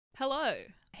Hello,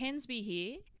 Hensby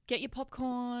here. Get your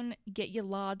popcorn, get your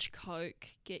large Coke,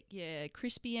 get your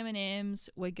crispy M&Ms.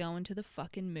 We're going to the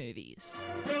fucking movies.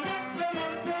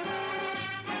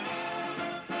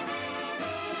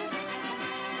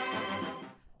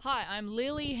 Hi, I'm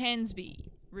Lily Hensby.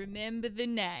 Remember the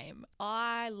name.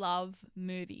 I love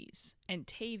movies and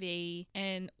TV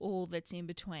and all that's in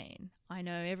between. I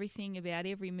know everything about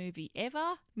every movie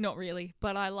ever. Not really,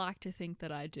 but I like to think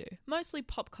that I do. Mostly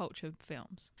pop culture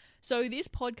films. So this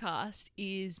podcast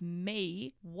is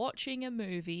me watching a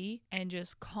movie and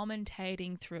just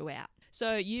commentating throughout.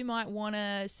 So you might want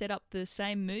to set up the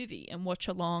same movie and watch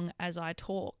along as I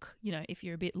talk, you know, if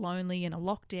you're a bit lonely in a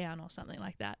lockdown or something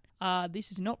like that.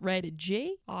 This is not rated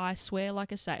G. I swear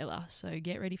like a sailor, so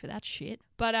get ready for that shit.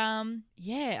 But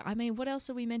yeah, I mean, what else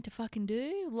are we meant to fucking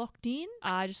do? Locked in?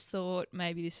 I just thought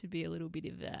maybe this would be a little bit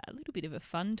of a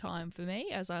fun time for me,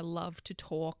 as I love to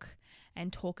talk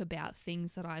and talk about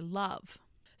things that I love.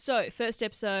 So, first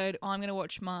episode, I'm going to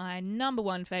watch my number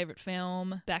one favourite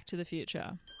film, Back to the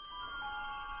Future.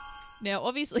 Now,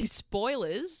 obviously,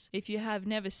 spoilers. If you have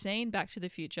never seen Back to the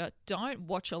Future, don't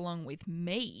watch along with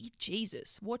me.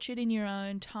 Jesus. Watch it in your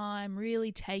own time.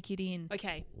 Really take it in.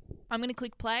 Okay, I'm going to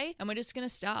click play and we're just going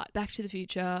to start. Back to the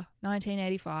Future,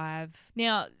 1985.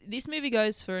 Now, this movie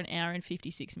goes for an hour and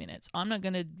 56 minutes. I'm not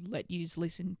going to let you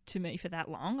listen to me for that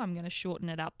long. I'm going to shorten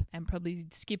it up and probably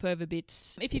skip over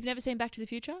bits. If you've never seen Back to the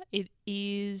Future, it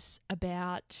is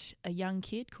about a young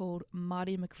kid called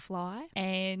Marty McFly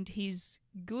and his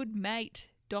good mate,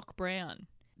 Doc Brown.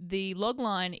 The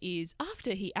logline is,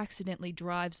 after he accidentally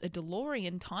drives a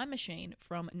DeLorean time machine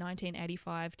from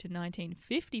 1985 to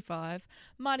 1955,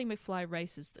 Marty McFly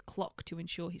races the clock to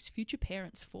ensure his future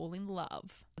parents fall in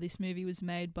love. This movie was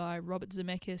made by Robert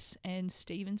Zemeckis and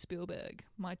Steven Spielberg,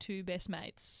 my two best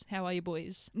mates. How are you,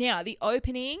 boys? Now, the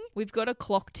opening, we've got a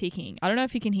clock ticking. I don't know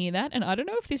if you can hear that, and I don't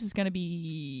know if this is going to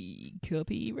be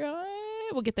copyright.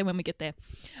 We'll get there when we get there.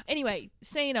 Anyway,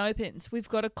 scene opens. We've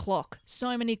got a clock.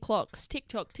 So many clocks.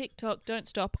 Tick-tock, tick-tock, don't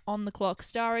stop on the clock.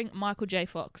 Starring Michael J.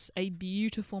 Fox, a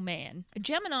beautiful man. A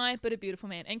Gemini, but a beautiful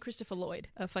man. And Christopher Lloyd,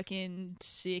 a fucking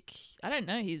sick... I don't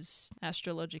know his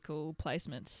astrological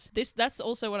placements. That's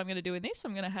also what I'm going to do in this.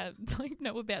 I'm going to have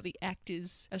know about the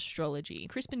actor's astrology.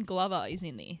 Crispin Glover is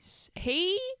in this.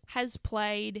 He has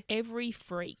played every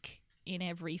freak in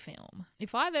every film.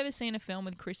 If I've ever seen a film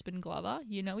with Crispin Glover,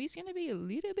 you know he's going to be a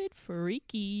little bit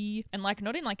freaky. And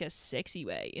not in a sexy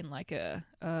way, in okay.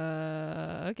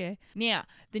 Now,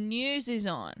 the news is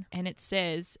on and it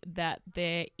says that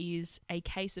there is a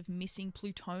case of missing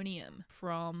plutonium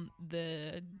from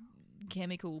the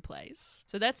chemical place.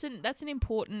 So that's an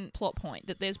important plot point,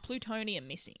 that there's plutonium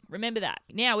missing. Remember that.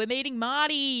 Now we're meeting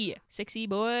Marty. Sexy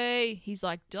boy. He's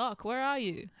like, Doc, where are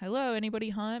you? Hello,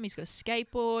 anybody home? He's got a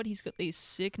skateboard. He's got these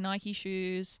sick Nike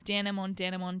shoes. Denim on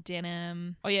denim on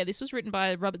denim. Oh yeah, this was written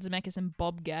by Robert Zemeckis and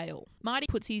Bob Gale. Marty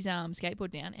puts his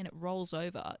skateboard down and it rolls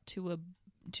over to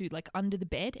under the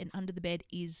bed, and under the bed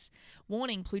is,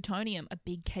 warning, plutonium, a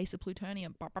big case of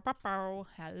plutonium.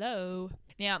 Hello.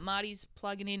 Now, Marty's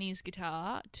plugging in his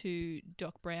guitar to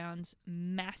Doc Brown's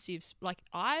massive,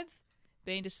 I've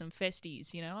been to some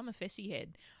festies, you know, I'm a festy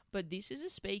head, but this is a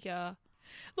speaker.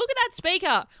 Look at that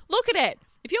speaker. Look at it.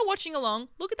 If you're watching along,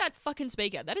 look at that fucking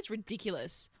speaker. That is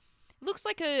ridiculous.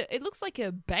 It looks like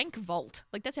a bank vault.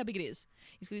 That's how big it is.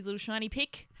 He's got his little shiny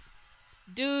pick.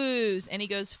 Doos, and he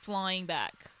goes flying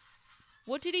back.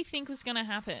 What did he think was going to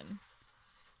happen?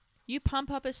 You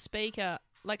pump up a speaker,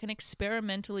 like an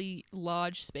experimentally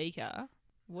large speaker.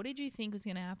 What did you think was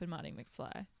going to happen, Marty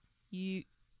McFly? You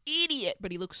idiot!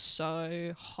 But he looks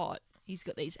so hot. He's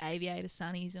got these aviator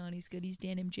sunnies on. He's got his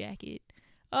denim jacket.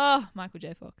 Oh, Michael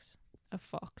J. Fox. A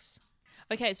fox.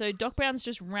 Okay, so Doc Brown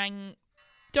has rang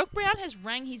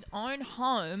his own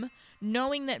home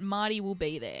knowing that Marty will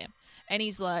be there. And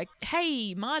he's like,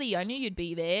 hey, Marty, I knew you'd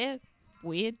be there.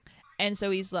 Weird. And so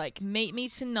he's like, meet me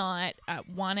tonight at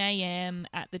 1 a.m.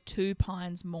 at the Two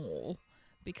Pines Mall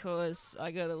because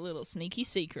I got a little sneaky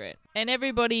secret. And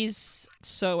everybody's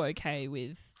so okay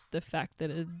with the fact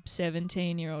that a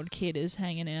 17-year-old kid is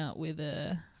hanging out with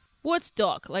what's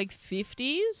Doc,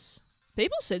 50s?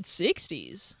 People said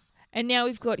 60s. And now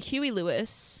we've got Huey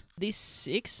Lewis, this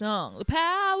sick song, The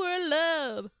Power of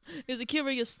Love is a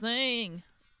Curious Thing.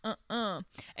 And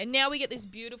now we get this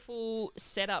beautiful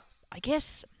setup, I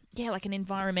guess, yeah, like an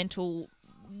environmental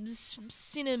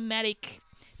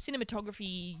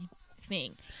cinematography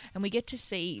thing. And we get to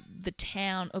see the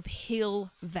town of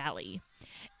Hill Valley.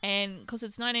 And because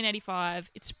it's 1985,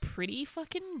 it's pretty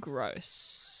fucking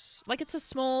gross. It's a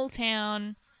small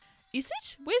town. Is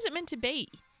it? Where's it meant to be?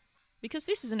 because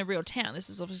this isn't a real town. This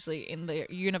is obviously in the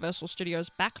Universal Studios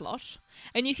backlot.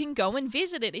 And you can go and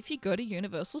visit it if you go to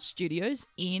Universal Studios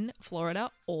in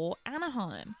Florida or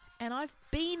Anaheim. And I've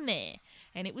been there,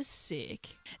 and it was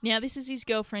sick. Now, this is his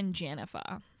girlfriend,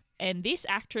 Jennifer. And this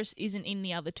actress isn't in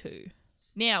the other two.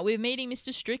 Now, we're meeting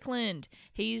Mr. Strickland.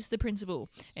 He's the principal.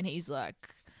 And he's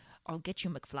like, I'll get you,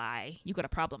 McFly. You got a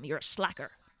problem. You're a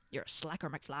slacker. You're a slacker,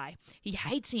 McFly. He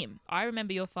hates him. I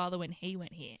remember your father when he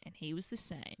went here, and he was the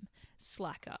same.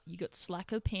 Slacker. You got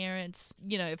slacker parents.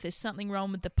 You know, if there's something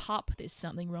wrong with the pup, there's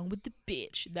something wrong with the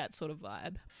bitch. That sort of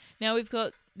vibe. Now, we've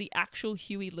got the actual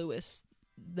Huey Lewis,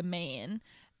 the man,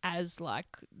 as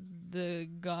like the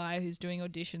guy who's doing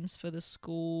auditions for the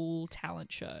school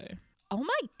talent show. Oh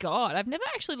my God, I've never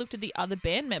actually looked at the other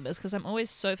band members because I'm always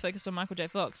so focused on Michael J.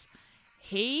 Fox.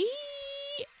 I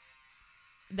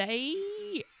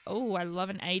love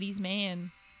an 80s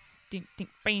man. Ding, ding,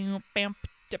 bam, bam,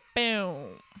 da, bam.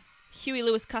 Huey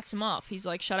Lewis cuts him off. He's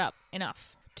like, shut up,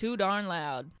 enough. Too darn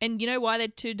loud. And you know why they're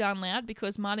too darn loud?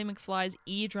 Because Marty McFly's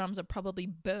eardrums are probably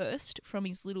burst from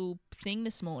his little thing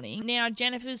this morning. Now,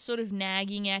 Jennifer's sort of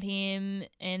nagging at him,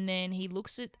 and then he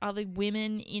looks at other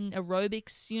women in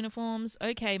aerobics uniforms.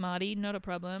 Okay, Marty, not a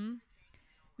problem.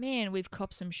 Man, we've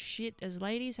copped some shit as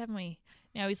ladies, haven't we?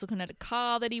 Now he's looking at a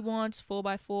car that he wants,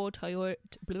 4x4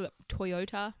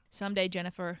 Toyota. Someday,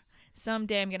 Jennifer,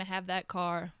 someday I'm going to have that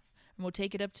car, and we'll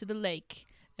take it up to the lake,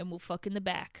 and we'll fuck in the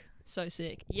back. So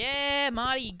sick. Yeah,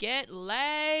 Marty, get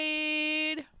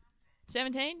laid.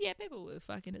 17? Yeah, people were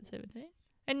fucking at 17.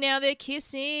 And now they're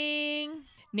kissing.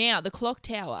 Now, the clock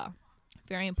tower.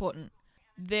 Very important.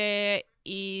 There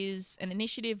is an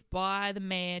initiative by the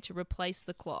mayor to replace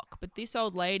the clock. But this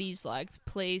old lady's like,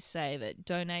 please save it.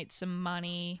 Donate some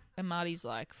money. And Marty's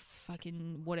like,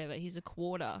 fucking whatever. Here's a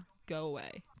quarter. Go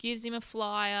away. Gives him a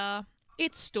flyer.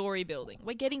 It's story building.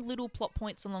 We're getting little plot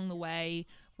points along the way.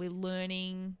 We're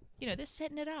learning. You know, they're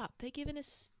setting it up. They're giving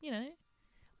us, you know,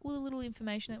 all the little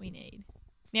information that we need.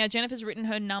 Now, Jennifer's written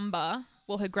her number,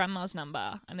 well, her grandma's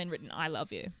number, and then written, I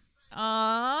love you.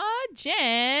 Ah,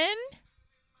 Jen.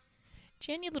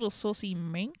 Jen, you little saucy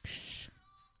minx.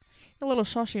 You little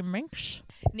saucy minx.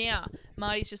 Now,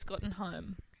 Marty's just gotten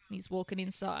home. He's walking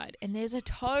inside, and there's a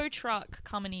tow truck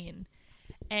coming in.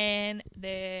 And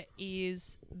there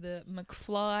is the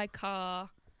McFly car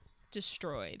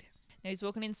destroyed. Now, he's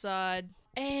walking inside.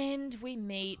 And we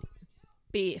meet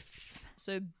Biff.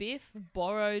 So Biff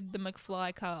borrowed the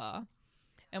McFly car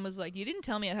and was like, you didn't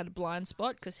tell me I had a blind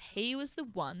spot, because he was the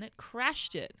one that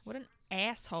crashed it. What an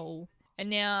asshole. And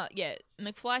now, yeah,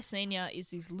 McFly Sr.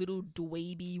 is this little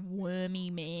dweeby,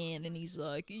 wormy man, and he's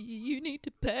like, you need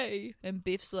to pay. And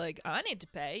Biff's like, I need to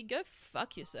pay? Go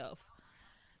fuck yourself.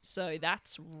 So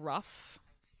that's rough.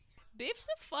 Biff's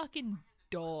a fucking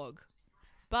dog.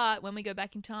 But when we go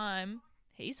back in time,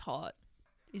 he's hot.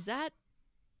 Is that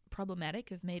problematic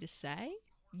of me to say?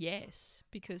 Yes,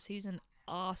 because he's an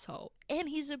asshole, and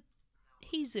he's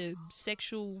a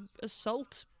sexual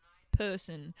assault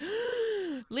person.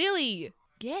 Lily,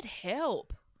 get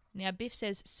help. Now Biff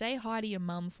says, say hi to your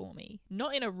mum for me.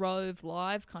 Not in a Rove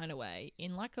Live kind of way,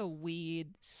 in like a weird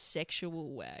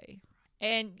sexual way.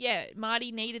 And yeah,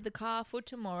 Marty needed the car for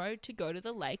tomorrow to go to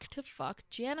the lake to fuck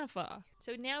Jennifer.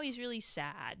 So now he's really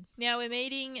sad. Now we're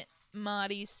meeting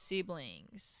Marty's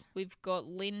siblings. We've got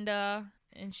Linda,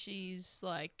 and she's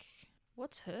like,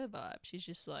 what's her vibe? She's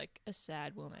just like a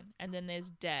sad woman. And then there's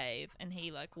Dave, and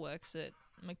he like works at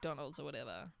McDonald's or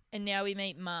whatever. And now we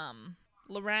meet Mum.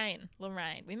 Lorraine.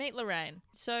 We meet Lorraine.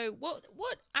 So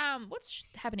what's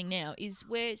happening now is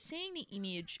we're seeing the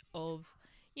image of,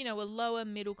 you know, a lower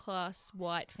middle class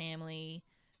white family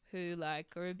who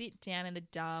like are a bit down in the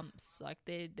dumps, like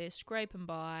they're scraping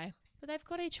by. But they've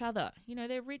got each other. You know,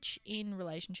 they're rich in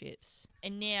relationships.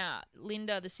 And now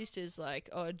Linda, the sister's like,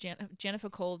 oh, Jennifer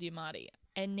called you Marty.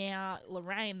 And now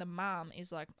Lorraine, the mum,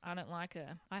 is like, I don't like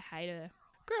her. I hate her.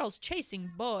 Girls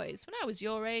chasing boys. When I was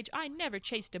your age, I never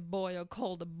chased a boy or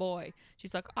called a boy.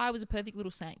 She's like, I was a perfect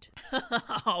little saint.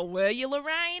 Were you,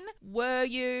 Lorraine? Were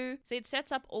you? See, it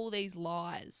sets up all these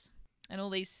lies and all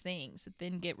these things that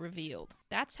then get revealed.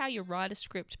 That's how you write a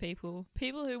script, people.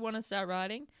 People who want to start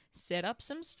writing, set up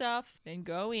some stuff, then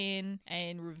go in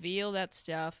and reveal that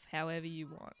stuff however you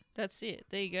want. That's it.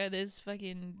 There you go. There's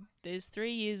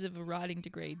 3 years of a writing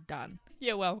degree done.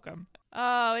 You're welcome.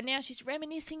 Oh, and now she's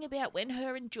reminiscing about when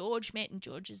her and George met, and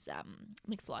George is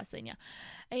McFly Sr.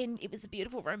 And it was a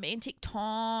beautiful romantic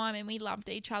time, and we loved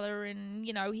each other, and,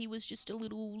 you know, he was just a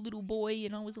little boy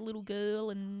and I was a little girl,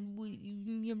 and we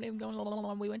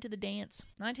went to the dance.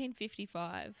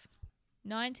 1955.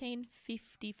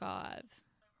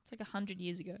 It's like 100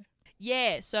 years ago.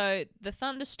 Yeah, so the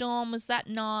thunderstorm was that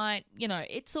night.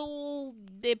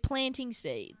 They're planting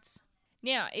seeds.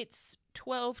 Now, it's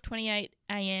 12:28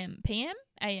 a.m. p.m.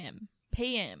 a.m.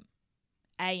 p.m.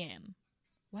 a.m.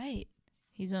 Wait,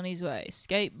 he's on his way.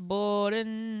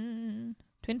 Skateboarding.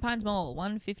 Twin Pines Mall,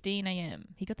 1:15 a.m.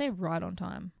 He got there right on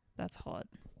time. That's hot.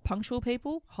 Punctual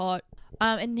people, hot.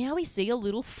 And now we see a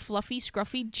little fluffy,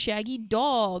 scruffy, shaggy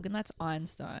dog, and that's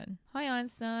Einstein. Hi,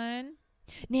 Einstein.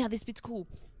 Now, this bit's cool.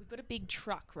 We've got a big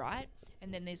truck, right?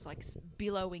 And then there's like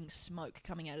billowing smoke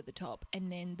coming out of the top. And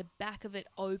then the back of it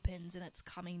opens and it's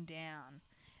coming down.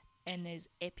 And there's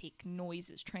epic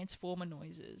noises, transformer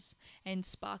noises, and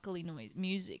sparkly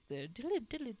music. And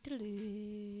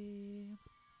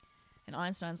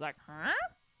Einstein's like, huh?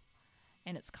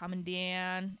 And it's coming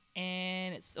down,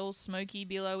 and it's all smoky,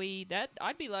 billowy.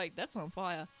 I'd be like, that's on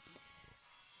fire.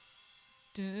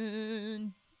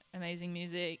 Dun. Amazing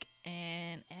music.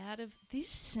 And out of this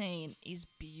scene is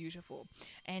beautiful.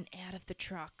 And out of the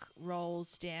truck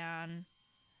rolls down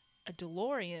a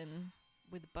DeLorean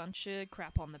with a bunch of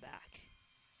crap on the back.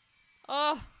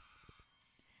 Oh!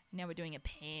 Now we're doing a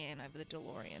pan over the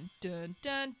DeLorean. Dun,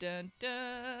 dun, dun,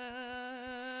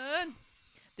 dun.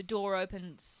 The door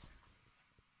opens.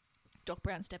 Doc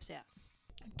Brown steps out.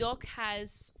 Doc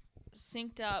has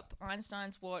synced up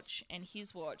Einstein's watch and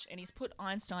his watch, and he's put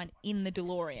Einstein in the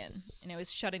DeLorean. And now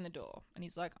he's shutting the door. And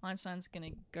he's like, Einstein's going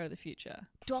to go to the future.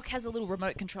 Doc has a little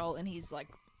remote control, and he's like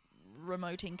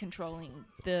controlling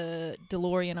the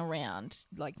DeLorean around,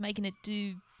 like making it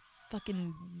do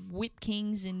fucking Whip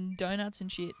Kings and donuts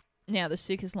and shit. Now, the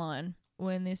sickest line.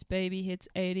 When this baby hits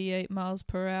 88 miles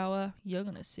per hour, you're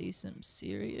going to see some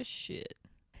serious shit.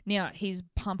 Now, he's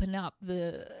pumping up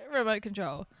the remote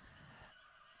control.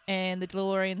 And the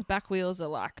DeLorean's back wheels are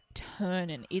like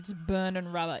turning. It's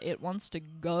burning rubber. It wants to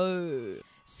go.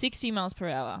 60 miles per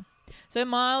hour. So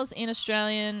miles in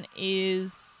Australian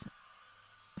is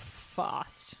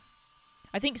fast.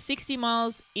 I think 60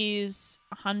 miles is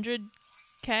 100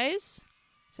 Ks.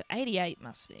 So 88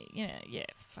 must be. Yeah,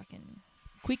 fucking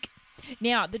quick.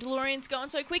 Now, the DeLorean's going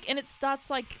so quick, and it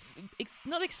starts like, it's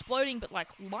not exploding, but like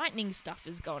lightning stuff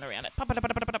is going around it.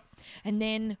 And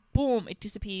then, boom, it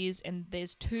disappears, and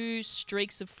there's 2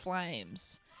 streaks of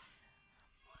flames.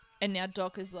 And now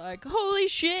Doc is like, holy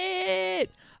shit,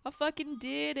 I fucking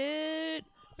did it.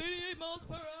 88 miles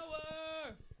per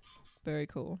hour. Very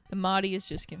cool. And Marty is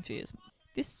just confused.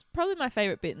 This is probably my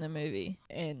favorite bit in the movie.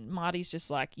 And Marty's just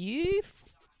like, you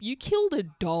killed a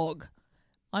dog.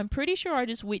 I'm pretty sure I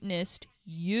just witnessed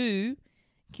you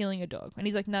killing a dog. And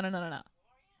he's like, no.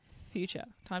 Future.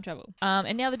 Time travel.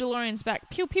 And now the DeLorean's back.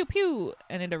 Pew, pew, pew.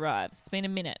 And it arrives. It's been a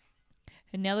minute.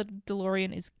 And now the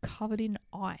DeLorean is covered in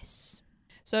ice.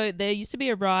 So there used to be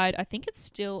a ride. I think it's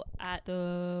still at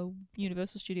the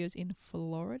Universal Studios in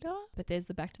Florida. But there's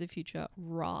the Back to the Future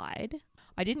ride.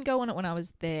 I didn't go on it when I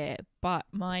was there. But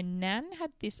my nan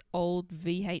had this old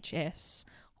VHS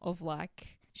of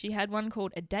like... She had one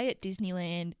called A Day at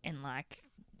Disneyland and like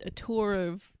a tour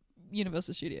of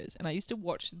Universal Studios. And I used to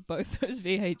watch both those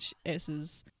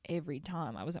VHSs every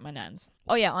time I was at my nan's.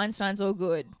 Oh yeah, Einstein's all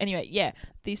good. Anyway, yeah,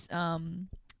 this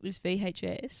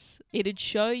VHS, it'd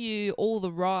show you all the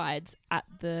rides at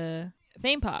the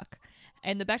theme park.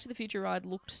 And the Back to the Future ride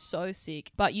looked so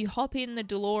sick. But you hop in the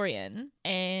DeLorean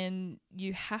and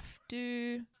you have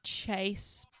to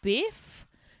chase Biff.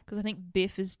 Because I think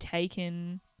Biff has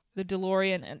taken... the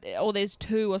DeLorean, or there's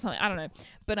 2 or something, I don't know.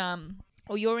 But,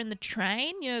 or you're in the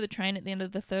train, the train at the end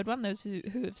of the third one, those who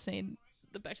have seen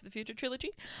the Back to the Future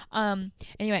trilogy. Anyway,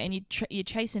 and you're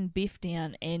chasing Biff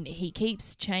down, and he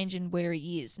keeps changing where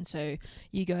he is. And so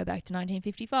you go back to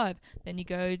 1955, then you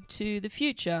go to the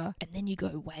future, and then you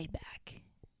go way back.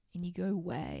 And you go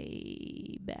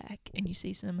way back, and you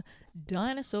see some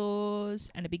dinosaurs,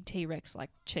 and a big T-Rex like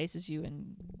chases you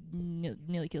and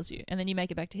nearly kills you. And then you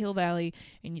make it back to Hill Valley,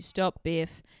 and you stop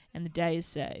Biff, and the day is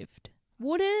saved.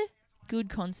 What a good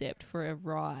concept for a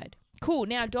ride. Cool.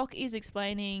 Now Doc is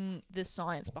explaining the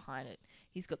science behind it.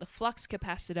 He's got the flux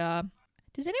capacitor.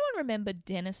 Does anyone remember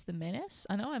Dennis the Menace?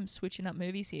 I know I'm switching up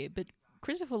movies here, but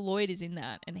Christopher Lloyd is in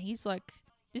that, and he's like,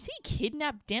 does he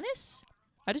kidnap Dennis?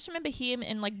 I just remember him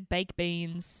and like baked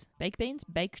beans,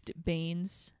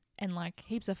 and like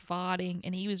heaps of farting,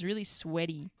 and he was really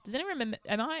sweaty. Does anyone remember?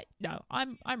 No,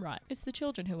 I'm right. It's the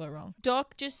children who are wrong.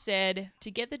 Doc just said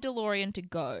to get the DeLorean to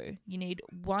go, you need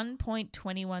 1.21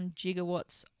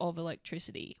 gigawatts of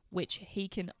electricity, which he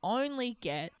can only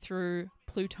get through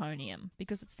plutonium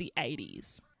because it's the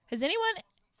 80s. Has anyone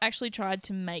actually tried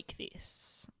to make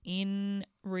this in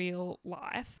real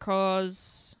life?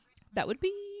 Because that would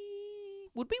be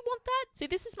Would we want that? See,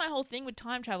 this is my whole thing with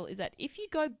time travel, is that if you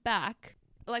go back,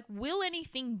 like, will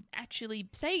anything actually,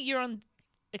 say you're on,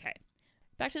 okay,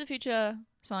 Back to the Future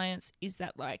science is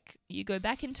that, like, you go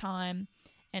back in time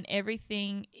and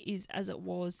everything is as it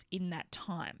was in that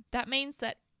time. That means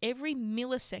that every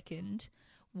millisecond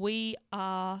we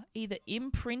are either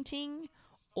imprinting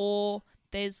or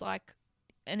there's like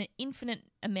an infinite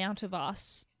amount of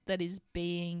us that is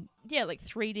being, like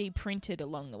 3D printed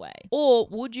along the way. Or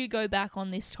would you go back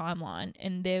on this timeline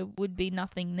and there would be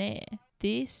nothing there?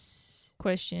 This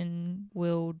question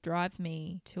will drive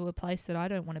me to a place that I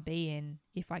don't want to be in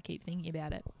if I keep thinking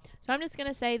about it. So I'm just going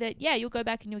to say that, you'll go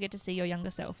back and you'll get to see your younger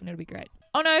self and it'll be great.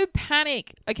 Oh no,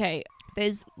 panic. Okay,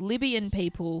 there's Libyan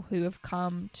people who have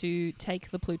come to take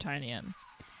the plutonium.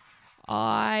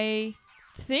 I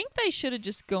think they should have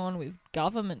just gone with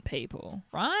government people,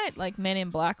 right? Like Men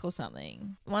in Black or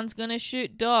something. One's gonna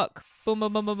shoot Doc. Boom,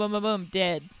 boom, boom, boom, boom, boom, boom.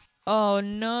 Dead. Oh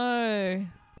no.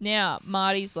 Now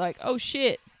Marty's like, oh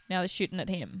shit. Now they're shooting at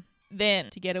him. Then,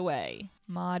 to get away,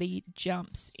 Marty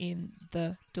jumps in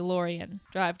the DeLorean.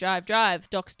 Drive, drive, drive.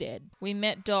 Doc's dead. We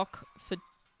met Doc for,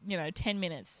 10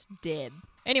 minutes. Dead.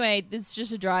 Anyway, it's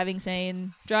just a driving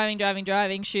scene. Driving, driving,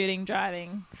 driving, shooting,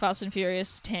 driving. Fast and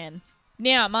Furious 10.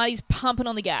 Now, Marty's pumping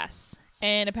on the gas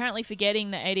and apparently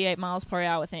forgetting the 88 miles per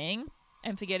hour thing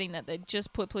and forgetting that they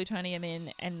just put plutonium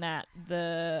in and that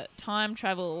the time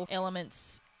travel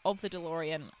elements of the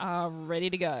DeLorean are ready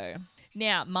to go.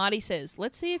 Now, Marty says,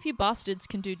 let's see if you bastards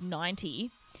can do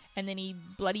 90. And then he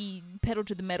bloody pedaled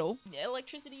to the metal.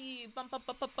 Electricity, bump, bump,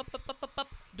 bump, bump, bump, bump, bump, bump.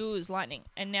 Doors, lightning.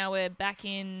 And now we're back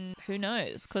in, who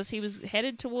knows? Because he was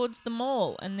headed towards the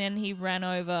mall and then he ran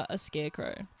over a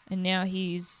scarecrow. And now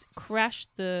he's crashed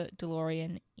the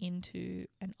DeLorean into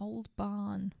an old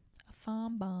barn. A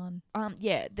farm barn.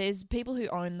 There's people who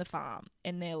own the farm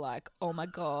and they're like, oh my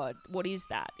God, what is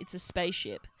that? It's a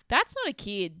spaceship. That's not a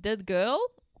kid. The girl,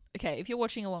 okay, if you're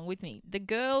watching along with me, the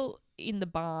girl in the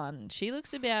barn, she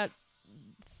looks about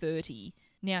 30.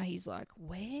 Now he's like,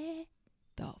 where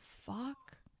the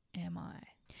fuck am I?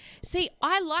 See,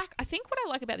 I think what I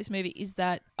like about this movie is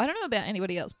that, I don't know about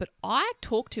anybody else, but I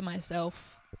talk to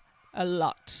myself a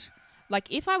lot.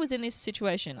 Like, if I was in this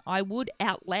situation, I would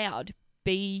out loud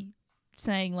be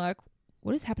saying like,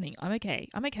 what is happening? I'm okay,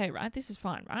 right? This is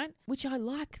fine, right? Which I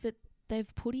like that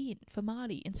they've put in for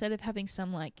Marty instead of having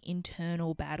some like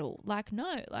internal battle. Like,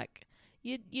 no, like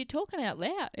you're talking out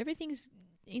loud. Everything's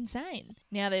insane.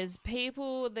 Now there's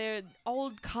people, they're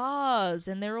old cars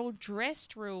and they're all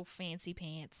dressed real fancy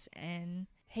pants and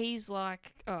he's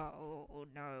like, oh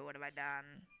no, what have I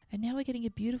done? And now we're getting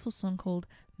a beautiful song called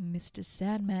Mr.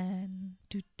 Sandman.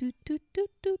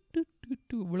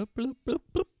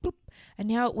 And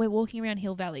now we're walking around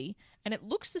Hill Valley and it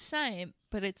looks the same,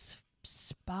 but it's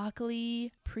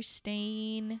sparkly,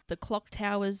 pristine. The clock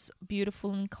tower's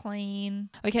beautiful and clean.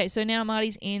 Okay, so now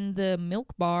Marty's in the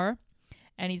milk bar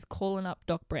and he's calling up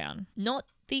Doc Brown. Not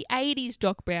the 80s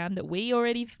Doc Brown that we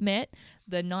already met,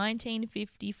 the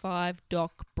 1955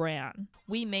 Doc Brown.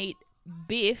 We meet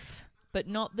Biff, but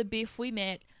not the Biff we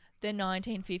met, the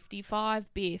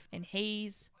 1955 Biff, and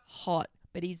he's hot.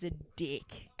 But he's a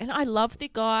dick. And I love the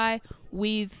guy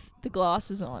with the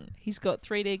glasses on. He's got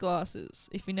 3D glasses.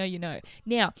 If you know, you know.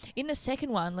 Now, in the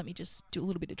second one, let me just do a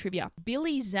little bit of trivia.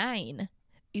 Billy Zane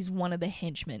is one of the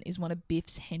henchmen, is one of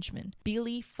Biff's henchmen.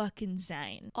 Billy fucking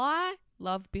Zane. I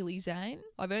love Billy Zane.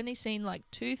 I've only seen like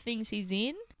 2 things he's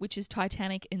in, which is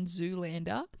Titanic and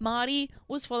Zoolander. Marty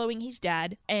was following his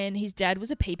dad, and his dad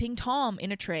was a peeping Tom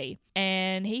in a tree.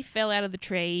 And he fell out of the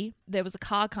tree. There was a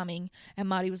car coming, and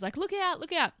Marty was like, look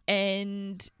out,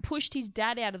 and pushed his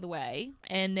dad out of the way.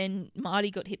 And then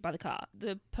Marty got hit by the car.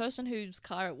 The person whose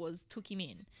car it was took him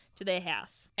in to their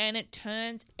house. And it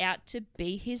turns out to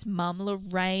be his mum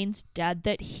Lorraine's dad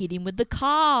that hit him with the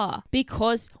car.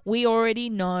 Because we already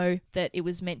know that it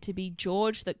was meant to be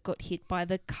George that got hit by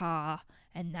the car.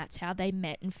 And that's how they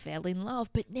met and fell in love.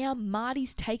 But now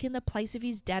Marty's taken the place of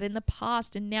his dad in the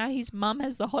past. And now his mum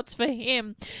has the hots for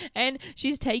him. And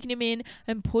she's taken him in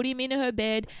and put him in her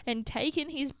bed and taken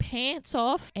his pants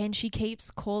off. And she keeps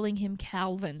calling him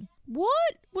Calvin.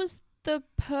 What was the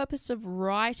purpose of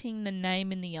writing the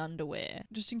name in the underwear?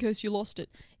 Just in case you lost it.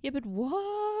 Yeah, but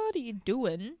what are you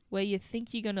doing where you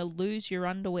think you're going to lose your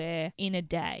underwear in a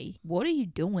day? What are you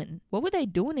doing? What were they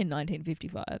doing in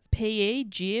 1955? PE?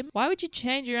 Gym? Why would you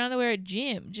change your underwear at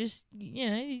gym? Just,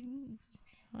 I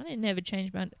didn't ever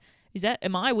change my...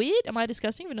 Am I weird? Am I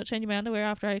disgusting for not changing my underwear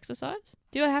after I exercise?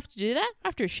 Do I have to do that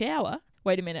after a shower?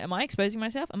 Wait a minute. Am I exposing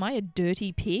myself? Am I a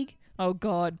dirty pig? Oh,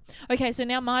 God. Okay, so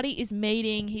now Marty is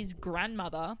meeting his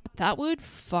grandmother. That would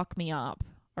fuck me up.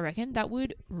 I I reckon. That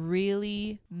would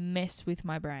really mess with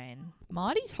my brain.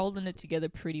 Marty's holding it together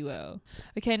pretty well.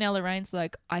 Okay, now Lorraine's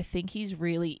like, I think he's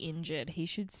really injured. He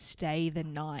should stay the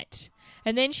night.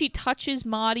 And then she touches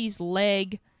Marty's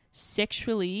leg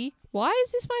sexually. Why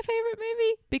is this my favorite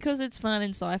movie? Because it's fun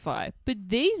and sci-fi. But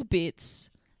these bits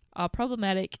are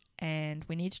problematic and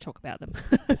we need to talk about them.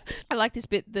 I like this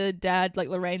bit. The dad, like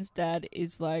Lorraine's dad,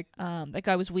 is like, that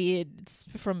guy was weird. It's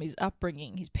from his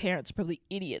upbringing. His parents are probably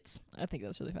idiots. I think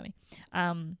that's really funny.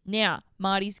 Now,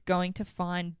 Marty's going to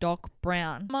find Doc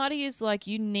Brown. Marty is like,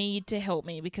 you need to help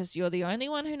me because you're the only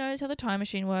one who knows how the time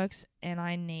machine works and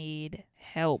I need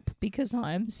help because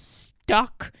I'm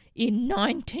stuck in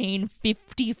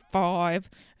 1955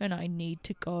 and I need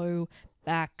to go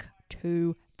back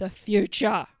to the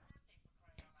future.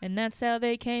 And that's how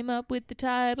they came up with the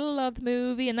title of the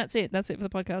movie. And that's it. That's it for the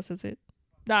podcast. That's it.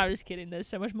 No, I'm just kidding. There's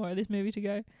so much more of this movie to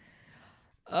go.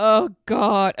 Oh,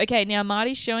 God. Okay, now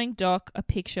Marty's showing Doc a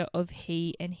picture of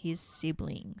he and his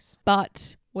siblings.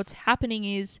 But what's happening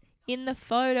is, in the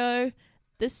photo,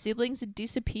 the siblings are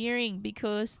disappearing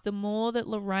because the more that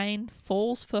Lorraine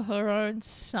falls for her own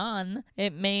son,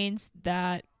 it means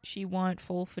that she won't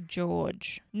fall for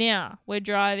George. Now, we're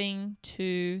driving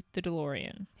to the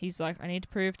DeLorean. He's like, I need to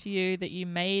prove to you that you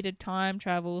made a time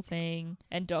travel thing.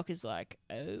 And Doc is like,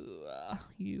 oh,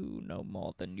 you know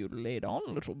more than you let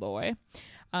on, little boy.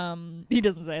 He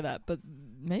doesn't say that, but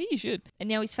maybe you should. And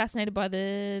now he's fascinated by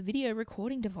the video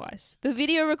recording device. The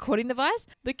video recording device?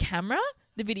 The camera?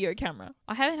 The video camera.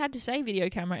 I haven't had to say video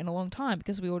camera in a long time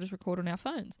because we all just record on our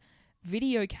phones.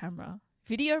 Video camera.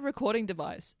 Video recording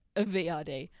device. A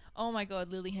VRD. Oh my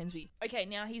God, Lily Hensby. Okay,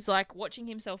 now he's like watching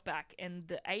himself back and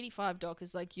the 85 Doc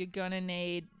is like, you're gonna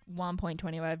need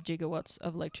 1.25 gigawatts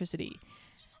of electricity.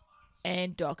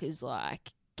 And Doc is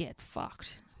like, get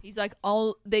fucked. He's like,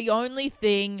 oh, the only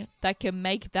thing that can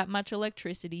make that much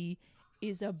electricity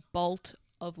is a bolt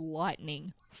of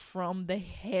lightning from the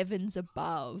heavens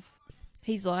above.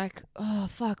 He's like, oh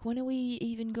fuck, when are we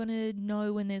even gonna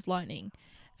know when there's lightning?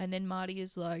 And then Marty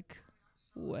is like,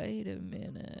 wait a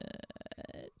minute.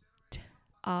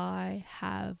 I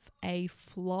have a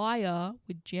flyer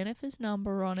with Jennifer's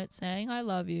number on it saying I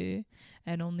love you.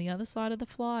 And on the other side of the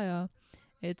flyer,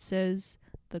 it says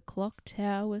the clock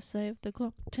tower saved the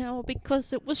clock tower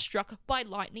because it was struck by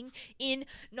lightning in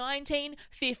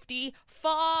 1955.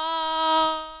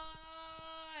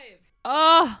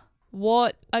 Ah!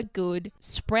 What a good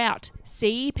sprout.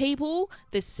 See, people?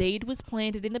 The seed was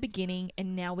planted in the beginning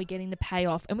and now we're getting the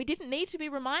payoff. And we didn't need to be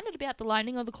reminded about the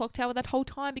lightning of the clock tower that whole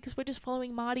time because we're just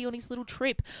following Marty on his little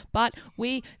trip. But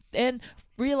we then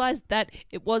realized that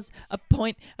it was a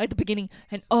point at the beginning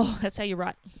and oh, that's how you're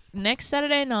right. Next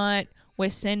Saturday night, we're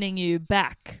sending you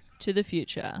back to the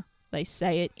future. They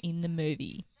say it in the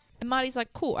movie. And Marty's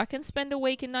like, cool, I can spend a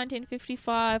week in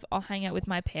 1955. I'll hang out with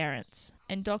my parents.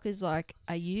 And Doc is like,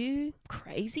 are you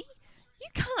crazy? You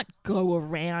can't go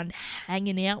around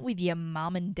hanging out with your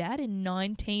mum and dad in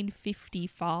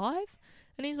 1955.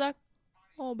 And he's like,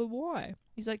 oh, but why?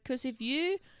 He's like, because if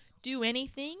you do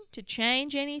anything to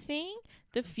change anything,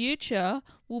 the future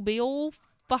will be all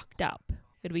fucked up.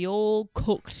 It'll be all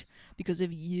cooked because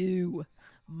of you,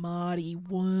 Marty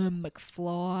Worm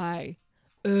McFly.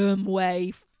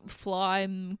 Way Fly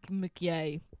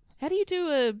McYay. How do you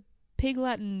do a Pig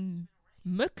Latin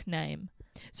Mc name?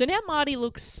 So now Marty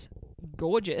looks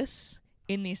gorgeous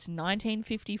in this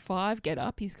 1955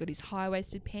 getup. He's got his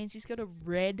high-waisted pants. He's got a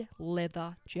red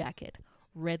leather jacket.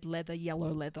 Red leather, yellow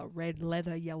leather. Red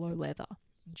leather, yellow leather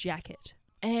jacket.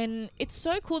 And it's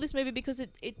so cool, this movie, because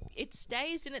it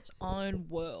stays in its own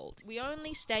world. We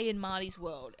only stay in Marty's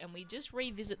world, and we just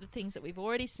revisit the things that we've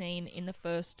already seen in the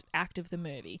first act of the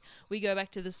movie. We go back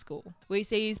to the school. We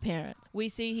see his parents. We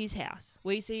see his house.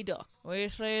 We see Doc. We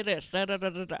see this.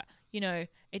 Da-da-da-da-da. You know,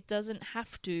 it doesn't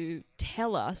have to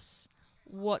tell us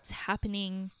what's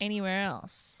happening anywhere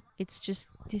else. It's just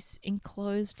this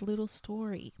enclosed little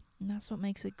story. And that's what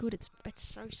makes it good. It's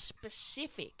so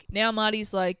specific. Now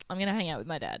Marty's like, I'm going to hang out with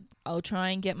my dad. I'll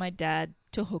try and get my dad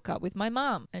to hook up with my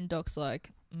mum. And Doc's like,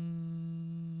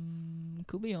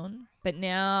 could be on. But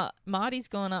now Marty's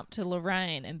gone up to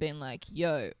Lorraine and been like,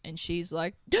 yo. And she's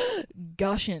like,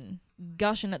 gushing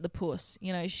at the puss.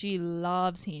 You know, she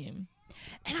loves him.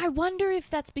 And I wonder if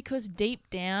that's because deep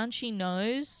down she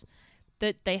knows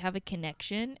that they have a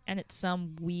connection and it's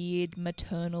some weird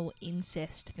maternal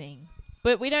incest thing.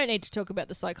 But we don't need to talk about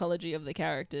the psychology of the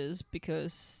characters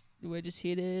because we're just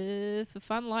here for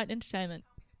fun, light entertainment.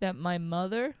 That my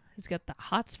mother has got the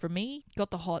hots for me.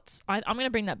 Got the hots. I'm going to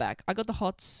bring that back. I got the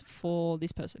hots for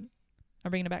this person.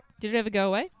 I'm bringing it back. Did it ever go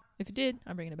away? If it did,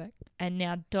 I'm bringing it back. And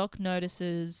now Doc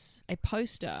notices a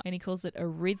poster and he calls it a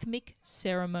rhythmic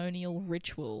ceremonial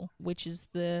ritual, which is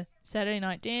the Saturday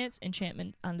night dance,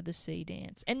 enchantment under the sea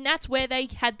dance. And that's where they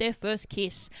had their first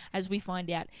kiss, as we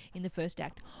find out in the first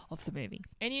act of the movie.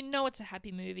 And you know it's a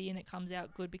happy movie and it comes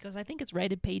out good because I think it's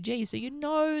rated PG, so you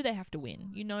know they have to win.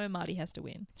 You know Marty has to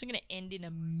win. It's not going to end in a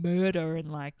murder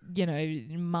and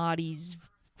Marty's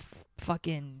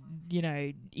fucking,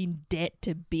 in debt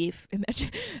to Biff.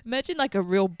 Imagine like a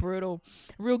real brutal,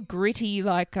 real gritty,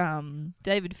 like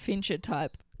David Fincher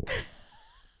type.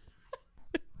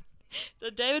 So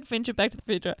David Fincher, Back to the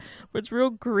Future, where it's real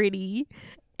gritty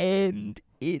and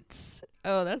it's,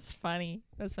 oh, that's funny.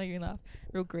 That's making me laugh.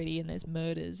 Real gritty and there's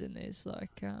murders and there's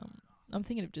like, I'm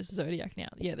thinking of just Zodiac now.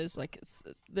 Yeah,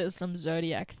 there's some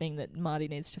Zodiac thing that Marty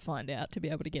needs to find out to be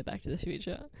able to get Back to the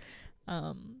Future.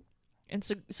 And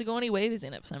Sigourney Weaver's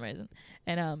in it for some reason.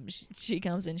 And she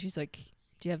comes in, she's like,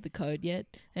 do you have the code yet?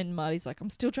 And Marty's like, I'm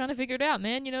still trying to figure it out,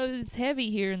 man. It's heavy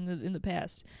here in the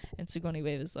past. And Sigourney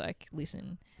Weaver's like,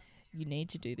 listen, you need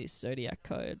to do this Zodiac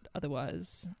code.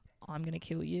 Otherwise, I'm going to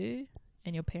kill you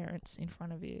and your parents in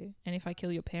front of you. And if I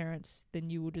kill your parents, then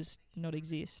you will just not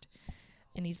exist.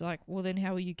 And he's like, well, then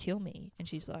how will you kill me? And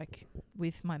she's like,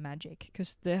 with my magic.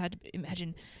 Because they had to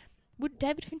imagine... Would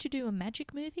David Fincher do a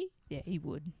magic movie? Yeah, he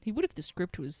would. He would if the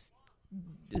script was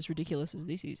as ridiculous as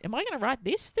this is. Am I going to write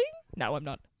this thing? No, I'm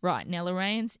not. Right, now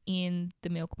Lorraine's in the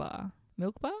milk bar.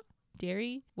 Milk bar?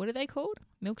 Dairy? What are they called?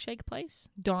 Milkshake place?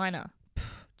 Diner.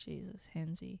 Jesus,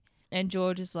 Hensby. And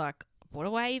George is like, what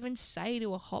do I even say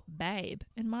to a hot babe?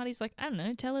 And Marty's like, I don't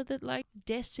know, tell her that, like,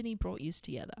 destiny brought yous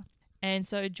together. And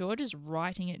so George is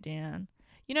writing it down.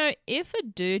 If a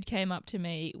dude came up to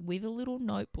me with a little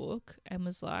notebook and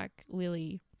was like,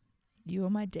 Lily, you are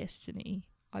my destiny,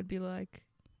 I'd be like,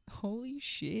 holy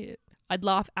shit. I'd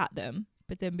laugh at them,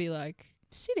 but then be like,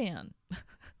 sit down.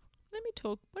 Let me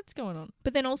talk. What's going on?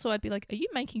 But then also I'd be like, are you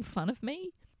making fun of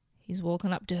me? He's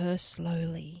walking up to her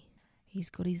slowly. He's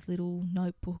got his little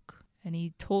notebook and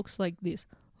he talks like this.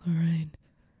 Lorraine,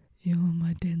 you are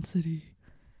my density.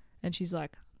 And she's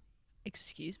like,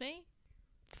 excuse me?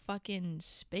 Fucking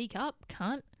speak up,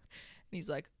 cunt. And he's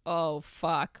like, oh,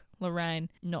 fuck, Lorraine,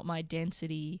 not my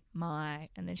density, my...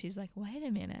 And then she's like, wait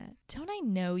a minute, don't I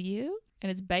know you? And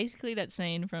it's basically that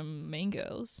scene from Mean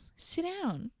Girls. Sit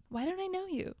down. Why don't I know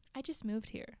you? I just moved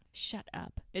here. Shut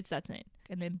up. It's that scene.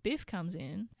 And then Biff comes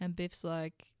in and Biff's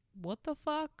like, what the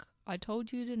fuck? I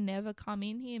told you to never come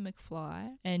in here,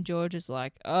 McFly. And George is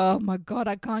like, oh my God,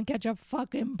 I can't catch a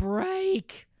fucking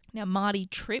break. Now, Marty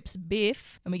trips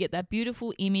Biff, and we get that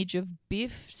beautiful image of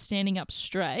Biff standing up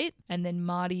straight, and then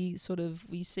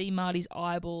we see Marty's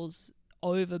eyeballs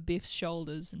over Biff's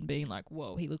shoulders and being like,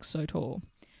 whoa, he looks so tall.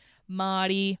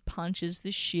 Marty punches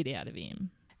the shit out of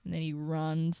him, and then he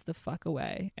runs the fuck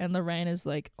away. And Lorraine is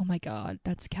like, oh my God,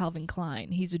 that's Calvin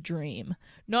Klein. He's a dream.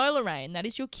 No, Lorraine, that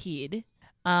is your kid.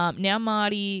 Now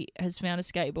Marty has found a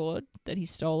skateboard that he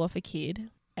stole off a kid,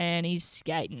 and he's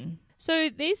skating. So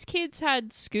these kids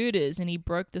had scooters and he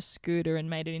broke the scooter and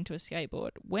made it into a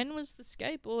skateboard. When was the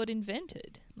skateboard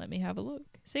invented? Let me have a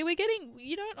look. See,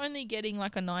 you're not only getting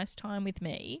like a nice time with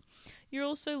me, you're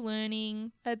also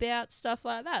learning about stuff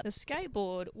like that. The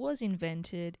skateboard was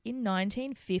invented in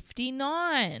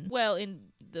 1959. Well,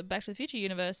 in the Back to the Future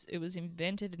universe, it was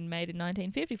invented and made in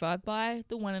 1955 by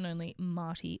the one and only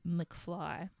Marty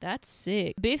McFly. That's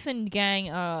sick. Biff and gang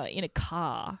are in a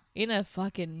car, in a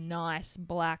fucking nice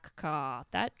black car.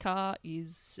 That car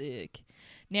is sick.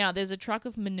 Now, there's a truck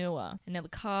of manure, and now the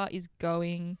car is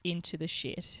going into the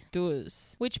shit.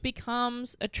 Does. Which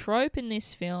becomes a trope in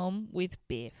this film with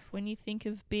Biff. When you think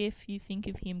of Biff, you think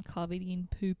of him covered in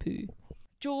poo-poo.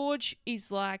 George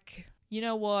is like, you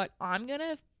know what? I'm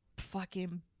gonna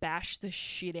fucking bash the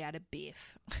shit out of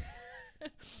Biff.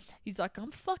 He's like,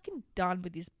 I'm fucking done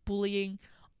with this bullying.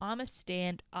 I'ma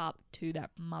stand up to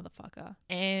that motherfucker.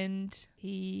 And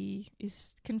he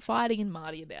is confiding in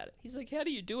Marty about it. He's like, how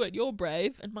do you do it? You're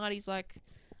brave. And Marty's like,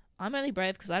 I'm only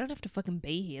brave because I don't have to fucking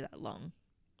be here that long.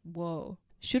 Whoa.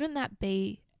 Shouldn't that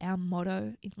be our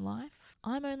motto in life?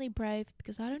 I'm only brave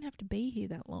because I don't have to be here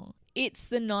that long. It's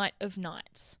the night of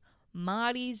nights.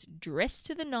 Marty's dressed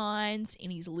to the nines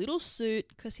in his little suit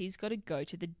because he's got to go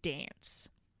to the dance.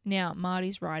 Now,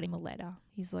 Marty's writing a letter.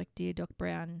 He's like, Dear Doc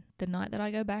Brown, the night that I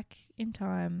go back in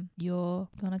time, you're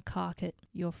going to carket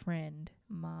your friend,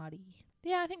 Marty.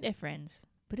 Yeah, I think they're friends,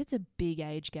 but it's a big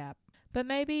age gap. But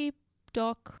maybe,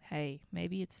 Doc, hey,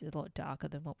 maybe it's a lot darker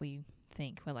than what we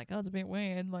think. We're like, oh, it's a bit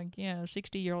weird. Like, yeah, a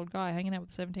 60-year-old guy hanging out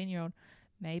with a 17-year-old.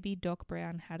 Maybe Doc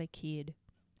Brown had a kid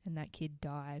and that kid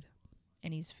died.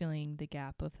 and he's filling the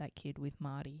gap of that kid with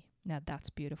Marty. Now that's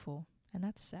beautiful, and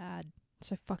that's sad.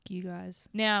 So fuck you guys.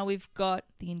 Now we've got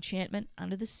the Enchantment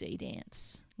Under the Sea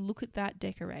dance. Look at that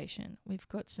decoration. We've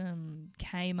got some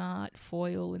Kmart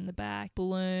foil in the back,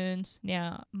 balloons.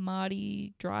 Now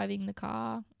Marty driving the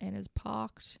car and is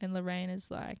parked, and Lorraine is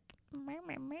like,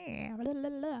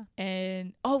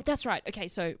 and oh, that's right. Okay,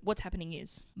 so what's happening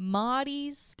is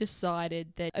Marty's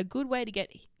decided that a good way to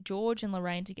get George and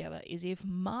Lorraine together is if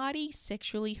Marty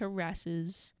sexually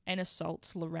harasses and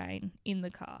assaults Lorraine in the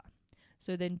car.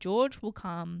 So then George will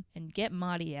come and get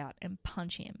Marty out and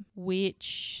punch him,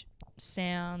 which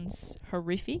sounds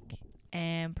horrific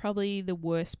and probably the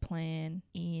worst plan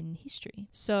in history.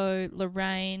 So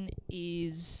Lorraine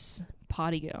is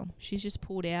party girl. She's just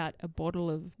pulled out a bottle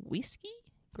of whiskey,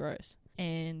 gross,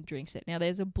 and drinks it. Now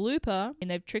there's a blooper, and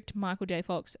they've tricked Michael J.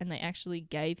 Fox, and they actually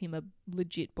gave him a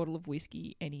legit bottle of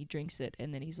whiskey, and he drinks it,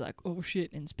 and then he's like, oh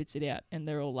shit, and spits it out, and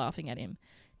they're all laughing at him.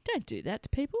 Don't do that to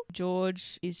people.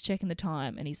 George is checking the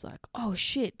time and he's like, oh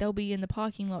shit, they'll be in the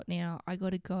parking lot now. I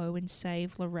gotta go and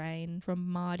save Lorraine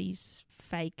from Marty's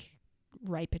fake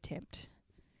rape attempt.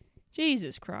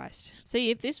 Jesus Christ.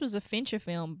 See, if this was a Fincher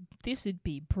film, this would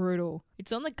be brutal.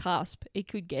 It's on the cusp. It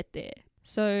could get there.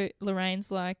 So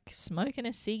Lorraine's like smoking a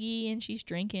ciggy and she's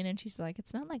drinking and she's like,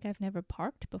 it's not like I've never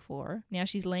parked before. Now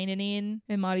she's leaning in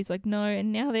and Marty's like, no,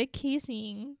 and now they're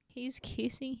kissing. He's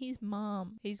kissing his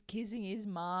mom. He's kissing his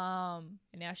mom.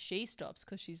 And now she stops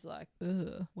because she's like,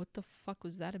 ugh, what the fuck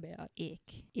was that about?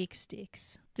 Ick. Ick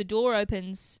sticks. The door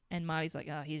opens and Marty's like,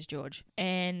 oh, here's George.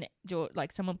 And George,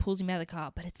 like someone pulls him out of the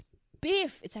car, but it's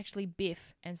Biff. It's actually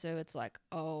Biff. And so it's like,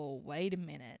 oh, wait a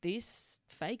minute. This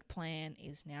fake plan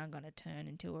is now going to turn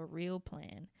into a real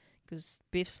plan. Because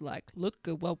Biff's like, look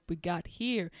at what we got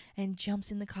here. And jumps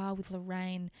in the car with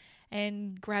Lorraine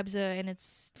and grabs her. And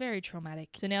it's very traumatic.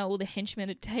 So now all the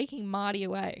henchmen are taking Marty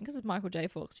away. And because it's Michael J.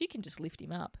 Fox, you can just lift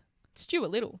him up. Stuart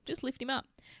Little, just lift him up.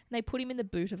 And they put him in the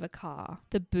boot of a car.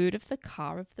 The boot of the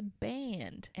car of the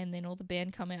band. And then all the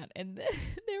band come out and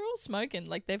they're all smoking.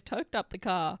 Like they've toked up the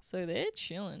car. So they're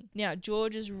chilling. Now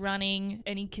George is running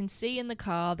and he can see in the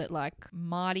car that like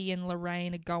Marty and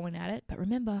Lorraine are going at it. But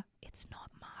remember, it's not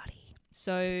Marty.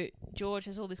 So George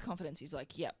has all this confidence. He's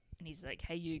like, yep. And he's like,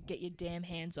 hey, you get your damn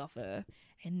hands off her.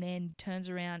 And then turns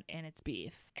around and it's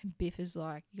Biff. And Biff is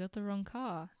like, you got the wrong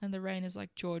car. And Lorraine is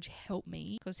like, George, help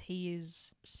me. Because he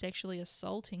is sexually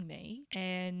assaulting me.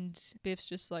 And Biff's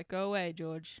just like, go away,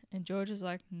 George. And George is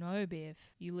like, no,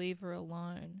 Biff. You leave her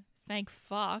alone. Thank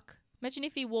fuck. Imagine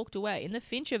if he walked away. In the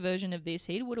Fincher version of this,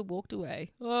 he would have walked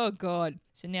away. Oh, God.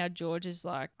 So now George is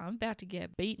like, I'm about to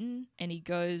get beaten. And he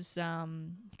goes to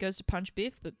punch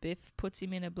Biff, but Biff puts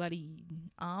him in a bloody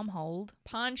arm hold.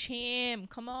 Punch him.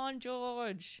 Come on,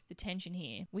 George. The tension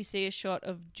here. We see a shot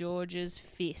of George's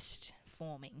fist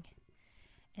forming.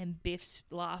 And Biff's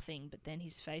laughing, but then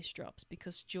his face drops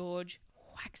because George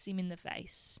whacks him in the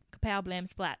face. Kapow, blam,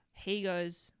 splat. He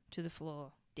goes to the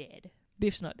floor, dead.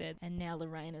 Biff's not dead. And now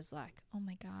Lorraine is like, oh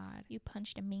my God, you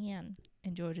punched a man.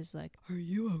 And George is like, are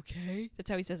you okay? That's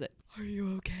how he says it. Are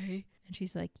you okay? And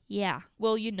she's like, yeah.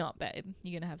 Well, you're not, babe.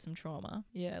 You're going to have some trauma.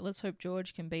 Yeah, let's hope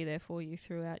George can be there for you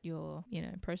throughout your,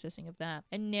 processing of that.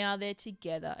 And now they're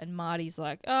together. And Marty's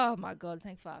like, oh my God,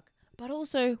 thank fuck. But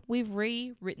also, we've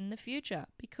rewritten the future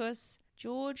because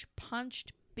George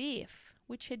punched Biff,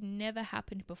 which had never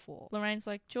happened before. Lorraine's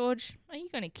like, George, are you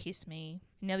going to kiss me?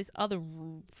 And now this other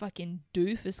fucking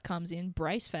doofus comes in,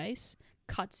 Braceface,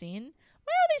 cuts in.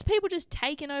 Where are these people just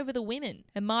taking over the women?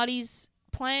 And Marty's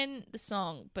playing the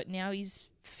song, but now he's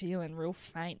feeling real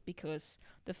faint because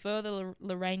the further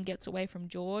Lorraine gets away from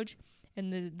George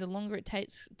and the longer it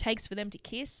takes for them to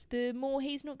kiss, the more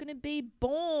he's not going to be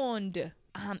borned.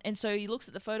 And so he looks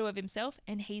at the photo of himself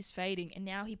and he's fading. And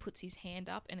now he puts his hand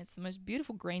up and it's the most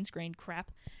beautiful green screen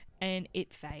crap. And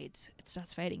it fades. It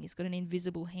starts fading. He's got an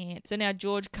invisible hand. So now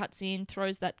George cuts in,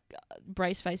 throws that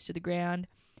Braceface to the ground.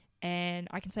 And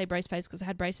I can say Braceface because I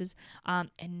had braces.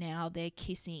 And now they're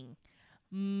kissing.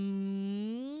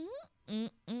 And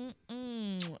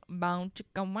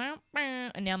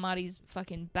now Marty's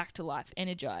fucking back to life,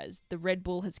 energized. The Red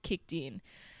Bull has kicked in.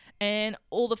 And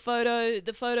all the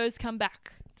photos come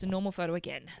back. It's a normal photo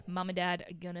again. Mum and Dad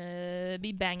are gonna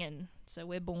be banging. So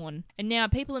we're born. And now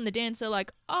people in the dance are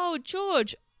like, oh,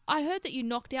 George, I heard that you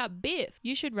knocked out Biff.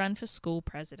 You should run for school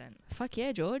president. Fuck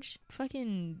yeah, George.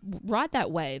 Fucking ride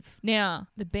that wave. Now,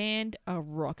 the band are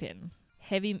rocking.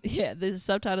 The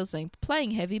subtitle's saying,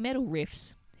 playing heavy metal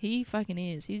riffs. He fucking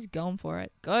is. He's going for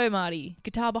it. Go, Marty.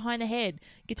 Guitar behind the head.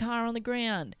 Guitar on the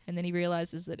ground. And then he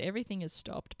realizes that everything has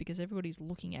stopped because everybody's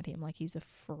looking at him like he's a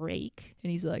freak.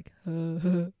 And he's like,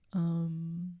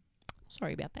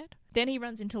 Sorry about that. Then he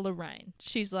runs into Lorraine.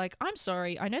 She's like, I'm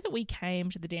sorry. I know that we came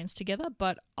to the dance together,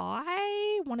 but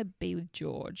I want to be with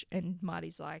George. And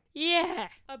Marty's like, yeah,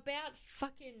 about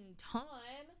fucking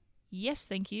time. Yes,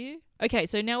 thank you. Okay,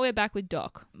 so now we're back with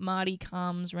Doc. Marty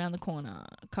comes around the corner,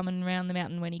 coming around the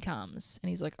mountain when he comes. And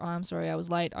he's like, oh, I'm sorry, I was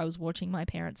late. I was watching my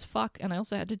parents fuck, and I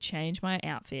also had to change my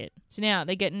outfit. So now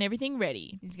they're getting everything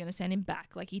ready. He's going to send him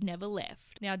back like he never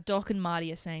left. Now Doc and Marty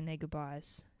are saying their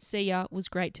goodbyes. See ya. Was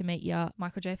great to meet ya.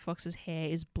 Michael J. Fox's hair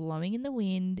is blowing in the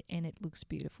wind, and it looks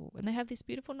beautiful. And they have this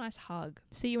beautiful, nice hug.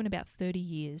 See you in about 30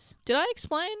 years. Did I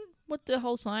explain what the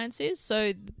whole science is?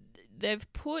 So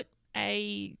they've put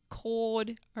a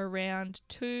cord around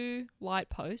 2 light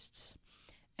posts,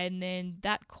 and then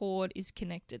that cord is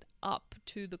connected up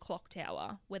to the clock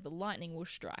tower where the lightning will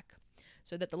strike,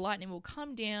 so that the lightning will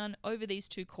come down over these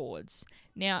 2 cords.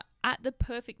 Now, at the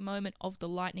perfect moment of the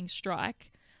lightning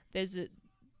strike,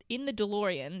 in the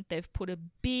DeLorean, they've put a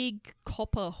big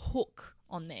copper hook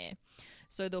on there.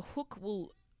 So the hook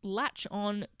will latch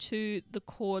on to the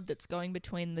cord that's going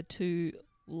between the 2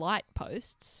 light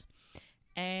posts,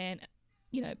 and,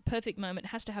 perfect moment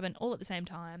has to happen all at the same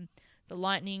time. The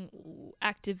lightning will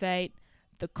activate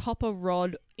the copper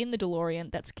rod in the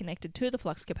DeLorean that's connected to the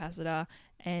flux capacitor,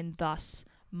 and thus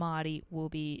Marty will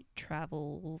be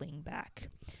traveling back.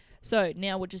 So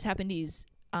now what just happened is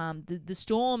the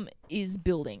storm is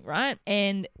building, right?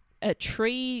 And a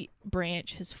tree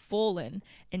branch has fallen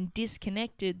and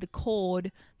disconnected the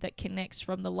cord that connects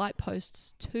from the light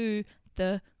posts to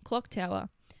the clock tower.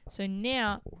 So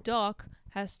now Doc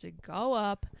has to go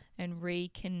up and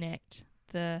reconnect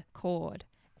the cord.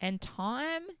 And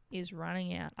time is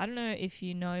running out. I don't know if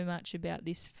you know much about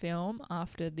this film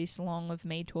after this long of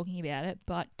me talking about it,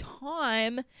 but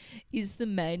time is the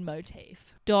main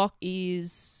motif.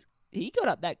 He got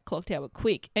up that clock tower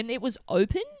quick, and it was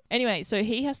open. Anyway, so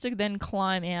he has to then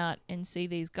climb out and see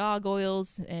these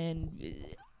gargoyles,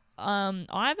 and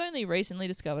I've only recently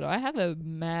discovered I have a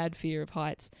mad fear of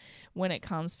heights when it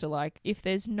comes to, if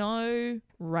there's no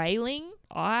railing,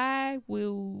 I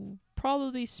will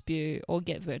probably spew or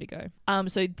get vertigo.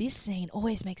 So this scene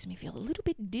always makes me feel a little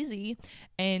bit dizzy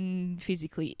and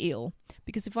physically ill,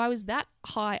 because if I was that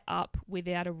high up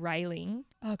without a railing,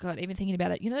 oh God, even thinking about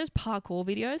it, those parkour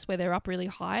videos where they're up really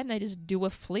high and they just do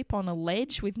a flip on a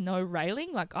ledge with no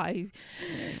railing? I've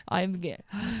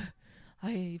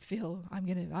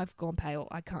gone pale.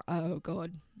 I can't, oh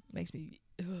God, makes me,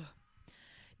 ugh.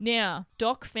 Now,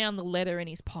 Doc found the letter in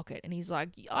his pocket and he's like,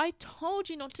 I told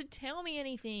you not to tell me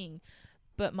anything.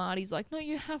 But Marty's like, no,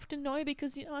 you have to know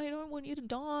because I don't want you to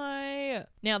die.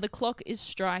 Now, the clock is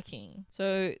striking.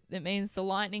 So that means the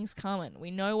lightning's coming. We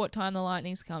know what time the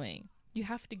lightning's coming. You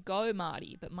have to go,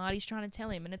 Marty. But Marty's trying to tell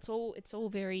him, and it's all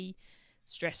very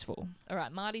stressful. All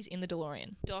right, Marty's in the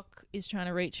DeLorean. Doc is trying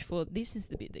to reach for, this is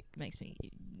the bit that makes me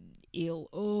ill.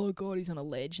 Oh God, he's on a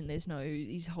ledge and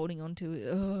he's holding on to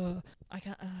it. I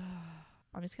can't,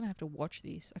 I'm just going to have to watch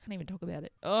this. I can't even talk about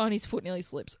it. Oh, and his foot nearly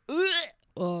slips.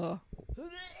 Oh.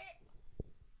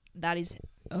 That is,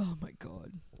 oh my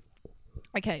God.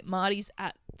 Okay, Marty's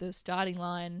at the starting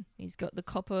line. He's got the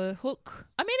copper hook.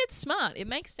 I mean, it's smart. It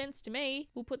makes sense to me.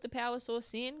 We'll put the power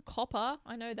source in. Copper.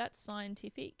 I know that's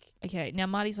scientific. Okay, now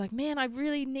Marty's like, man, I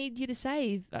really need you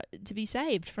to be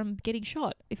saved from getting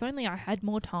shot. If only I had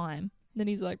more time. Then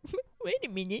he's like, wait a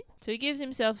minute. So he gives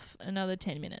himself another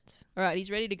 10 minutes. All right, he's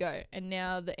ready to go. And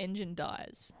now the engine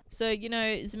dies. So,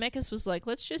 Zemeckis was like,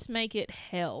 let's just make it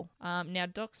hell. Now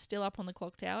Doc's still up on the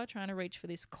clock tower trying to reach for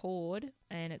this cord,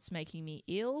 and it's making me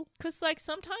ill. Because,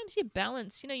 sometimes your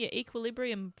balance, your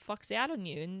equilibrium fucks out on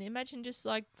you. And imagine just,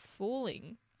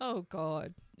 falling. Oh,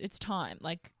 God. It's time.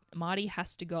 Marty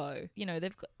has to go.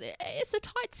 It's a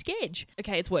tight sketch.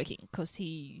 Okay, it's working because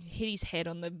he hit his head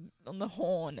on the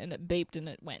horn and it beeped and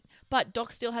it went. But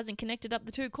Doc still hasn't connected up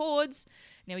the 2 cords.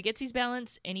 Now he gets his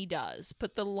balance and he does.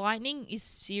 But the lightning is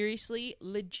seriously,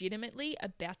 legitimately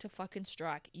about to fucking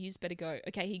strike. Yous better go.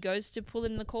 Okay, he goes to pull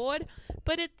in the cord,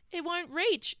 but it won't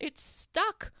reach. It's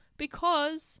stuck.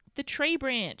 Because the tree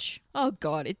branch. Oh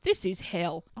God, this is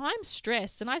hell. I'm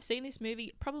stressed, and I've seen this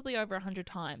movie probably over 100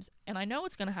 times, and I know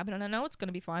what's going to happen, and I know it's going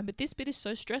to be fine, but this bit is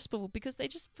so stressful because they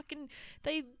just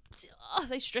they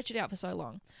stretch it out for so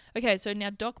long. Okay, so now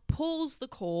Doc pulls the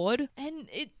cord, and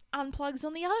it unplugs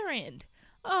on the other end.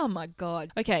 Oh my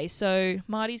God. Okay, so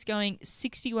Marty's going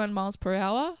 61 miles per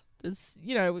hour. It's,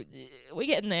 we're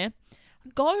getting there.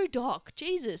 Go, Doc.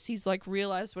 Jesus. He's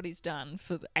realized what he's done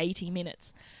for 80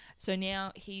 minutes. So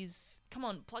now come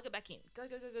on, plug it back in. Go,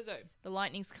 go, go. The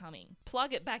lightning's coming.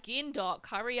 Plug it back in, Doc.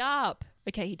 Hurry up.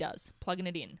 Okay, he does. Plugging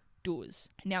it in. does.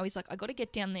 Now he's like, I got to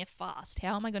get down there fast.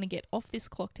 How am I going to get off this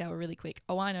clock tower really quick?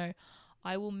 Oh, I know.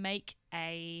 I will make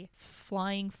a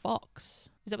flying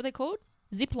fox. Is that what they're called?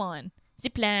 Zip line.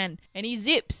 And he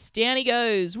zips. Down he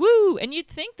goes. Woo! And you'd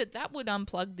think that would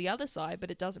unplug the other side,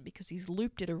 but it doesn't because he's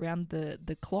looped it around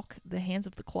the clock, the hands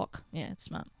of the clock. Yeah, it's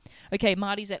smart. Okay,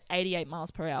 Marty's at 88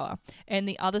 miles per hour, and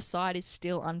the other side is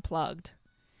still unplugged.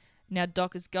 Now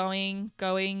Doc is going,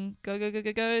 go.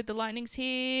 The lightning's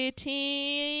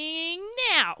hitting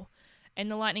now.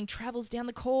 And the lightning travels down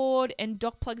the cord, and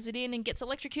Doc plugs it in and gets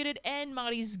electrocuted, and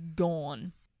Marty's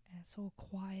gone. And it's all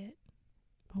quiet.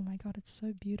 Oh my God, it's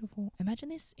so beautiful. Imagine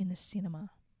this in the cinema.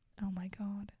 Oh my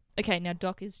God. Okay, now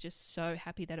Doc is just so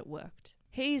happy that it worked.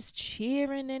 He's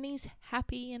cheering and he's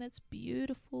happy and it's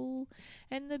beautiful.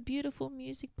 And the beautiful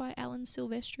music by Alan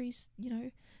Silvestri's,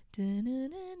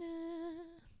 da-na-na-na.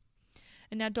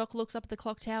 And now Doc looks up at the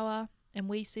clock tower and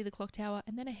we see the clock tower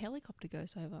and then a helicopter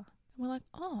goes over. And we're like,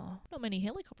 oh, not many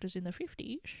helicopters in the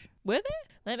 50s. Were there?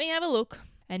 Let me have a look.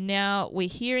 And now we're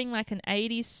hearing like an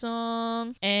 80s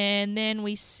song and then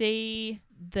we see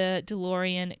the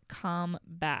DeLorean come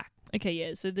back. Okay,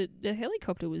 yeah, so the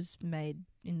helicopter was made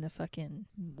in the fucking,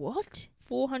 what?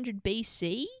 400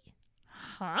 BC?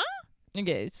 Huh?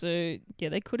 Okay, so yeah,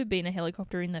 they could have been a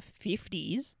helicopter in the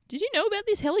 50s. Did you know about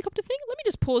this helicopter thing? Let me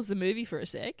just pause the movie for a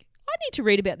sec. I need to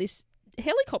read about this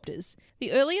helicopters.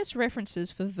 The earliest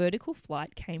references for vertical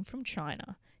flight came from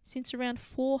China. Since around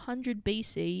 400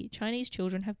 BC, Chinese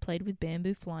children have played with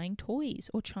bamboo flying toys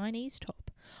or Chinese top.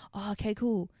 Oh, okay,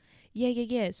 cool.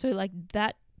 Yeah. So like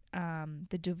that,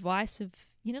 the device of,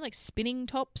 like spinning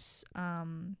tops.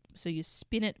 So you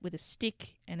spin it with a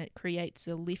stick and it creates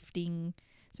a lifting.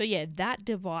 So yeah, that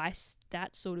device,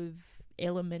 that sort of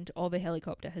element of a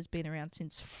helicopter has been around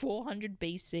since 400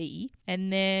 BC,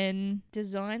 and then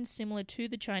designs similar to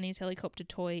the Chinese helicopter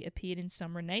toy appeared in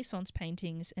some Renaissance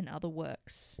paintings and other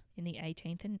works in the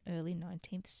 18th and early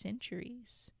 19th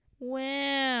centuries.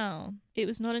 Wow. It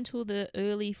was not until the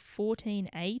early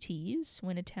 1480s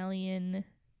when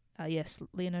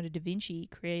Leonardo da Vinci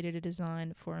created a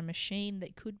design for a machine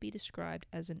that could be described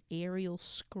as an aerial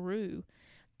screw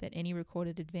that any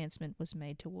recorded advancement was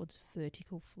made towards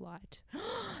vertical flight.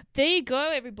 There you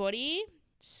go, everybody.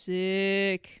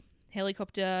 Sick.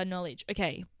 Helicopter knowledge.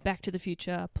 Okay, Back to the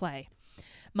Future play.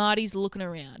 Marty's looking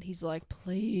around. He's like,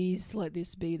 please let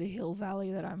this be the hill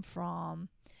valley that I'm from.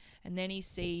 And then he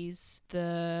sees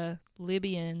the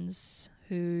Libyans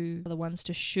who are the ones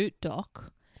to shoot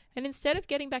Doc. And instead of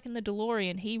getting back in the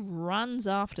DeLorean, he runs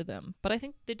after them. But I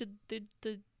think did the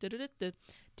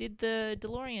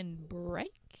DeLorean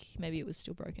break? Maybe it was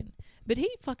still broken. But he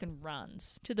fucking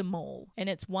runs to the mall. And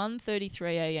it's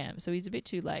 1:33 a.m. So he's a bit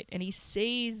too late. And he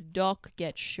sees Doc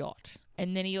get shot.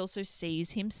 And then he also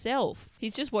sees himself.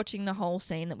 He's just watching the whole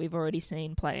scene that we've already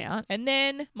seen play out. And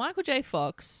then Michael J.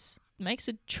 Fox makes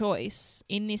a choice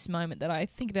in this moment that I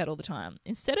think about all the time.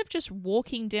 Instead of just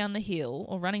walking down the hill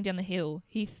or running down the hill,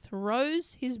 he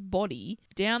throws his body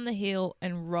down the hill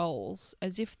and rolls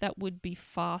as if that would be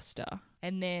faster.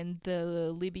 And then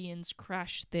the Libyans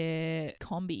crash their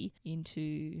combi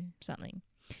into something.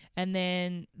 And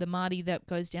then the Marty that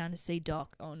goes down to see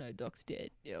Doc. Oh no, Doc's dead.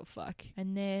 Oh fuck.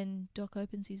 And then Doc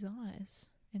opens his eyes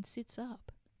and sits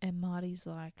up. And Marty's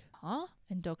like, huh?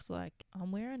 And Doc's like,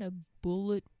 I'm wearing a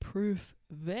bulletproof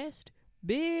vest,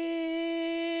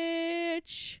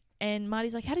 bitch. And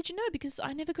Marty's like, how did you know? Because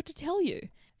I never got to tell you.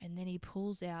 And then he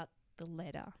pulls out the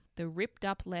letter, the ripped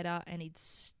up letter, and he'd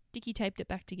sticky taped it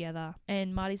back together.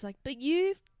 And Marty's like, but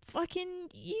you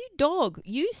dog,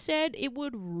 you said it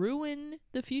would ruin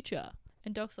the future.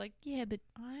 And Doc's like, yeah, but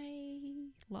I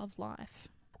love life.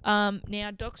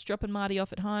 Now Doc's dropping Marty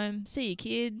off at home. See you,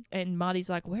 kid. And Marty's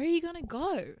like, where are you going to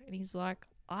go? And he's like,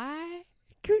 I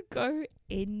could go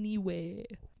anywhere.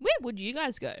 Where would you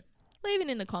guys go? Leave it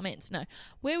in the comments. No.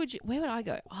 Where would I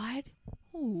go?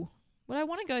 Would I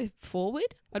want to go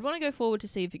forward? I'd want to go forward to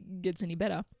see if it gets any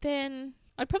better. Then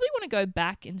I'd probably want to go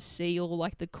back and see all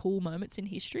like the cool moments in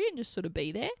history and just sort of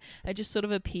be there and just sort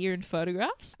of appear in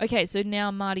photographs. Okay, so now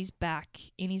Marty's back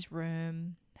in his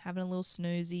room, having a little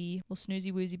snoozy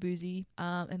woozy boozy.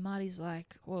 And Marty's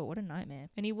like, whoa, what a nightmare.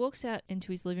 And he walks out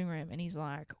into his living room and he's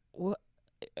like, what?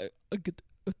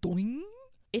 Doing?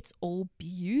 It's all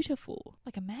beautiful,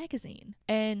 like a magazine.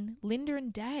 And Linda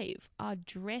and Dave are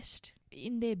dressed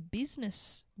in their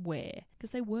business wear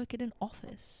because they work at an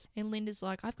office. And Linda's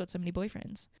like, I've got so many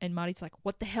boyfriends. And Marty's like,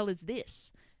 what the hell is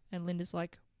this? And Linda's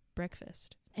like,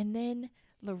 breakfast. And then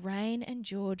Lorraine and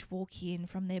George walk in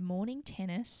from their morning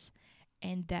tennis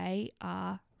and they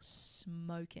are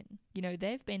smoking. You know,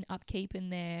 they've been upkeeping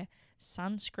their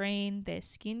sunscreen, their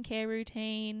skincare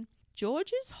routine.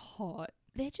 George is hot.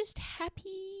 They're just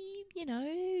happy, you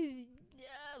know,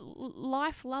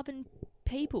 life-loving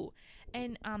people.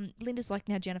 And Linda's like,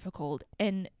 now Jennifer called.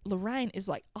 And Lorraine is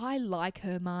like, I like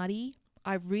her, Marty.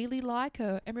 I really like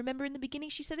her. And remember in the beginning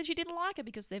she said that she didn't like her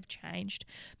because they've changed.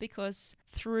 Because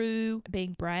through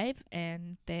being brave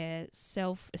and their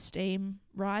self-esteem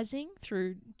rising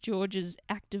through George's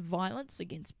active violence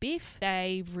against Biff,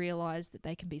 they've realised that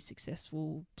they can be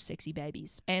successful, sexy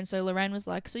babies. And so Lorraine was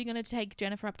like, so you're going to take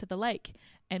Jennifer up to the lake?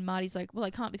 And Marty's like, well, I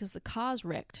can't because the car's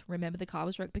wrecked. Remember, the car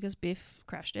was wrecked because Biff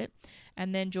crashed it.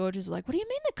 And then George is like, what do you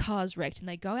mean the car's wrecked? And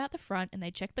they go out the front and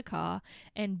they check the car,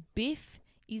 and Biff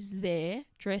is there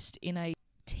dressed in a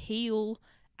teal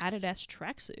Adidas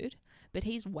tracksuit, but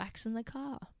he's waxing the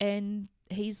car. And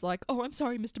he's like, oh, I'm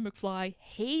sorry, Mr. McFly.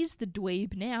 He's the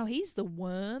dweeb now. He's the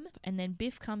worm. And then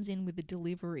Biff comes in with the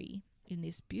delivery in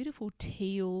this beautiful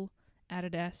teal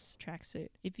Adidas tracksuit.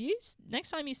 If you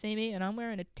next time you see me and I'm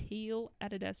wearing a teal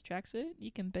Adidas tracksuit,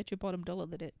 you can bet your bottom dollar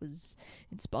that it was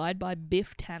inspired by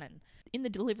Biff Tannen. In the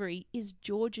delivery is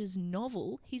George's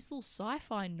novel, his little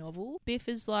sci-fi novel. Biff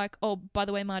is like, oh, by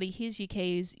the way, Marty, here's your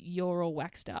keys. You're all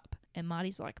waxed up. And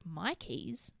Marty's like, my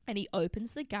keys? And he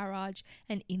opens the garage,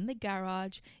 and in the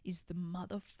garage is the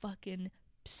motherfucking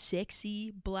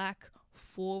sexy black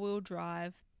 4-wheel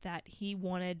drive that he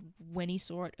wanted when he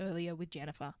saw it earlier with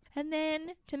Jennifer. And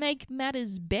then, to make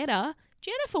matters better,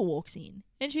 Jennifer walks in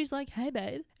and she's like, hey,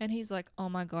 babe. And he's like, oh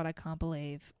my God, I can't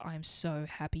believe I'm so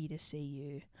happy to see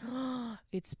you.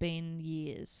 It's been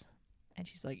years. And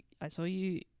she's like, I saw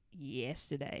you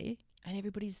yesterday. And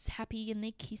everybody's happy and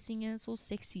they're kissing and it's all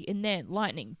sexy. And then,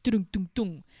 lightning,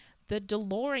 dun-dun-dun-dun. The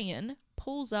DeLorean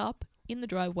pulls up in the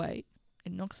driveway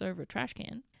and knocks over a trash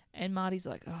can. And Marty's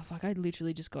like, oh, fuck, I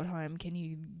literally just got home. Can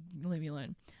you leave me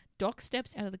alone? Doc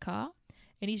steps out of the car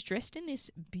and he's dressed in this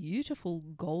beautiful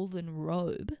golden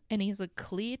robe and he has a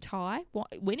clear tie.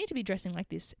 We need to be dressing like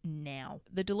this now.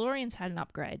 The DeLorean's had an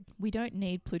upgrade. We don't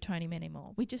need plutonium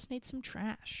anymore. We just need some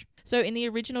trash. So in the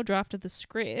original draft of the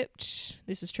script,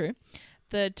 this is true,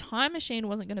 the time machine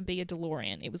wasn't going to be a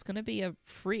DeLorean. It was going to be a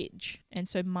fridge. And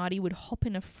so Marty would hop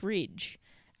in a fridge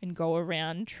and go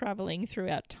around traveling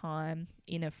throughout time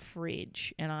in a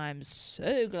fridge. And I'm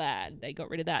so glad they got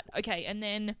rid of that. Okay, and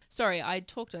then, sorry, I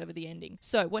talked over the ending.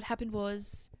 So what happened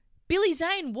was Billy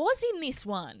Zane was in this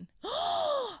one.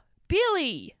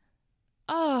 Billy!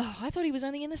 Oh, I thought he was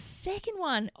only in the second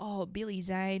one. Oh, Billy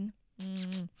Zane.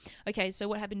 Okay, so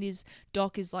what happened is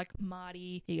Doc is like,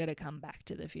 Marty, you got to come back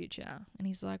to the future. And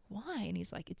he's like, why? And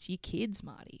he's like, it's your kids,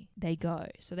 Marty. They go.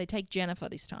 So they take Jennifer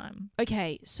this time.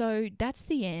 Okay, so that's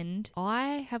the end.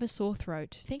 I have a sore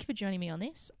throat. Thank you for joining me on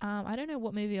this. I don't know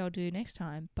what movie I'll do next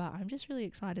time, but I'm just really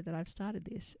excited that I've started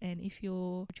this. And if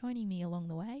you're joining me along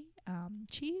the way,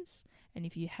 cheers. And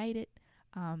if you hate it,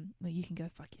 well, you can go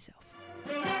fuck yourself.